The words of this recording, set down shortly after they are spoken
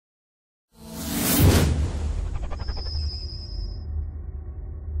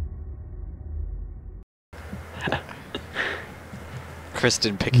Chris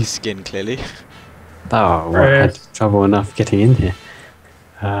didn't pick his skin, clearly. Oh, well, I had trouble enough getting in here.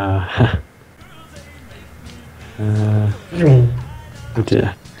 Oh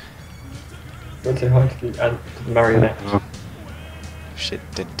dear. Go say hi to the marionette. Oh, Shit.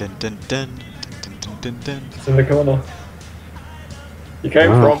 Dun dun dun dun dun dun dun dun. It's in the corner. You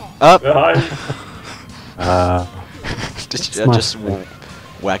came Oh. from Up! behind. Did my I just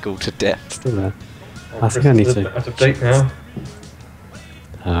waggle to death? still there. Oh, I think I need Chris is to. out of date now.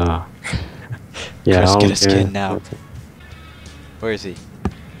 Yeah, Chris, I'll get a do skin it. now. Where is he?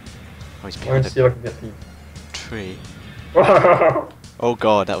 Oh, he's I'm behind going to a see if I can get the... tree. I'm Oh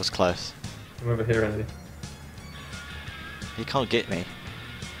god, that was close. over here, Andy. He can't get me.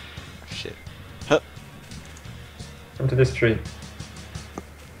 Oh, shit. Huh. Come to this tree.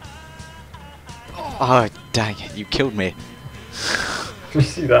 Oh, dang it, you killed me. Did you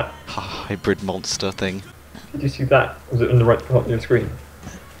see that? Hybrid monster thing. Did you see that? Was it on the right part of your screen?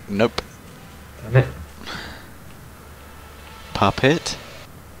 Nope. Damn it. Puppet?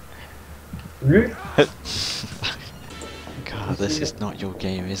 Really? God, this is not your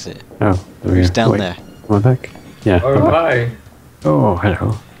game, is it? Oh, there we Who's go. down Wait, there? am I back? Yeah. Oh, I'm back. hi. Oh,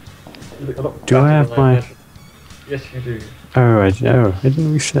 hello. You look a lot Do I fatter have than my- imagined. Yes, you do. Oh, I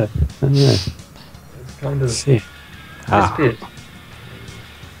didn't reset. Oh, yeah. It's kind of Let's see. Ah. disappeared.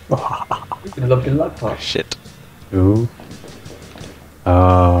 You've been lovely love Oh, part. shit. Ooh.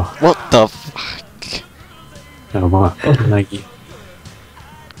 Oh. What the fuck? Oh, my. Laggy.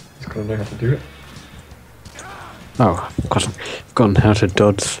 Just gotta know how to do it. Oh, I've forgotten how to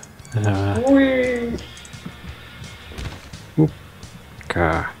dodge. Whee!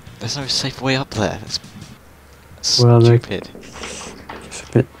 Car. There's no safe way up there. That's Well, stupid. It's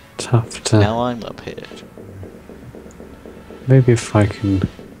a bit tough to. Now I'm up here. Maybe if I can.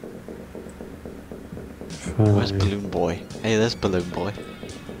 Where's Find... Balloon Boy? Hey, there's Balloon Boy.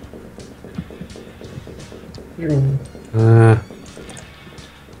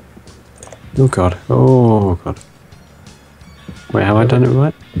 Oh god. Oh god. Wait, have I done it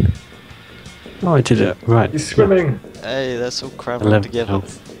right? Oh, I did it right. He's swimming! Hey, that's all crammed 11 together.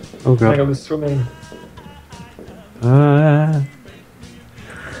 health. Oh Hang god. on, he's swimming.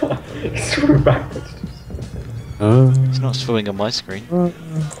 He's swimming backwards. It's not swimming on my screen. Whoa.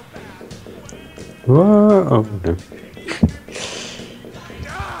 Oh no.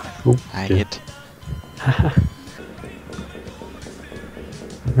 Oh, Hang dear. it.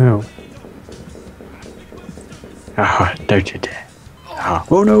 No. Oh, don't you dare.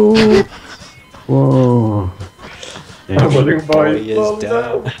 Oh no! Whoa. Yeah, Balloon boy is oh,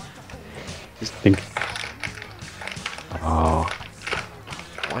 down. no. just think. Oh,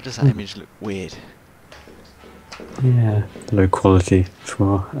 Why does that image look weird? yeah. Low quality as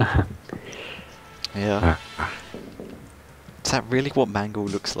well. Yeah. Is that really what Mangle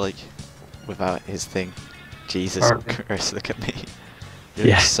looks like without his thing? Jesus Apparently. Christ, look at me. It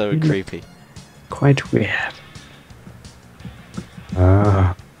Yeah, looks so you look- creepy. Quite weird.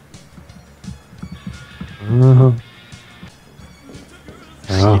 Oh. Oh.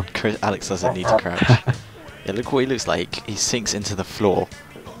 Oh. Alex doesn't need to crouch. Yeah, look what he looks like. He sinks into the floor.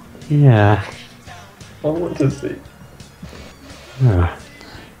 Yeah. I want to see. Oh.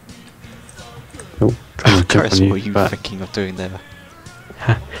 Oh, trying to jump Chris, on what are you, you but thinking of doing there?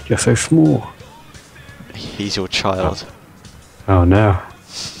 you're so small. He's your child. Oh no.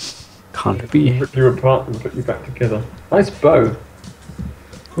 Can't be. Rip you apart and put you back together. Nice bow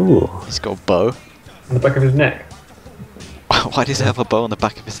Ooh. He's got a bow. on the back of his neck. Why does he have a bow on the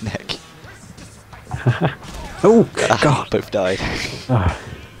back of his neck? Oh Ah, god. both died. Oh,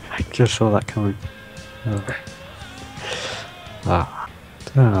 I just saw that coming. Oh.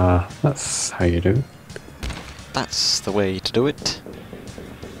 That's how you do it. That's the way to do it.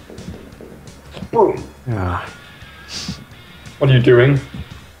 Boom! Ah. What are you doing?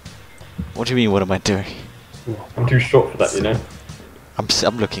 What do you mean, what am I doing? I'm too short for that, you know.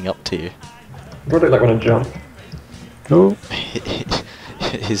 I'm looking up to you. What do I look like when I jump? Oh.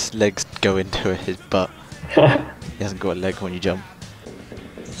 His legs go into his butt. He hasn't got a leg when you jump.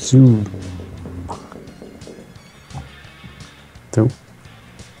 Zoom. No.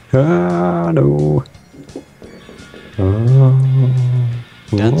 Ah, no. Oh.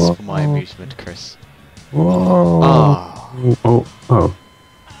 Dance Whoa. for my amusement, Chris. Whoa. Ah. Oh. Oh.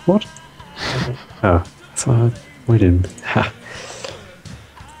 What? Oh. That's what I went in. Ha.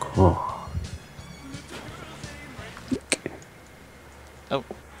 Cool. Oh.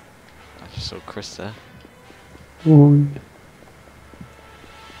 I just saw Chris there. Oh.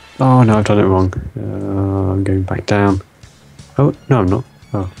 Oh no, I've done it wrong. I'm going back down. Oh, no, I'm not.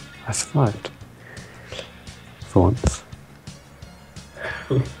 Oh, I survived. For once.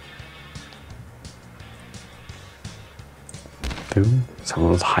 Boom.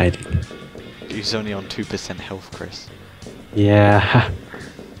 Someone was hiding. He's only on 2% health, Chris. Yeah.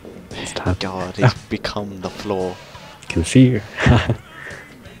 It's time. God, he's become the floor. Can see you.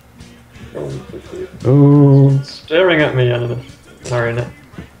 Oh. Staring at me, Marionette.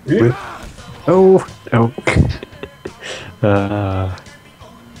 With, oh. Oh.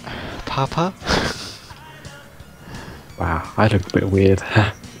 Papa? Wow, I look a bit weird.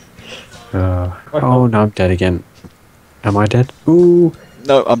 Oh, no, I'm dead again. Am I dead? Ooh.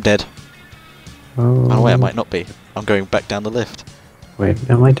 No, I'm dead. Oh. Oh wait, I might not be. I'm going back down the lift. Wait,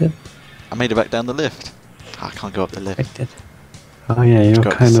 am I dead? I made it back down the lift. I can't go up the I lift. did. Oh yeah, you're Go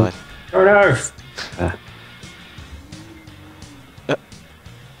up kind this of. side. Oh no!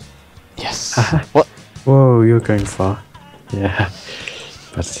 Yes. Haha. What? Whoa, you're going far. Yeah,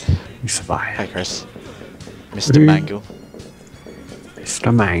 but you survived. Hi, Chris. Mr. Ooh. Mangle.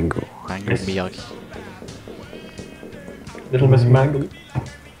 Mr. Mango. Mangle Miyagi. Little Miss Mangle.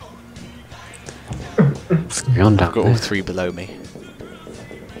 What's going on down I've got all there? 3 below me.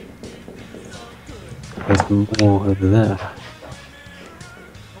 There's more over there.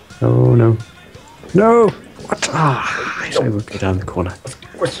 Oh no. No! What? Ah, I would go down the corner.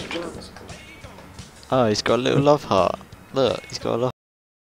 Questions. Oh, he's got a little love heart. Look, he's got a love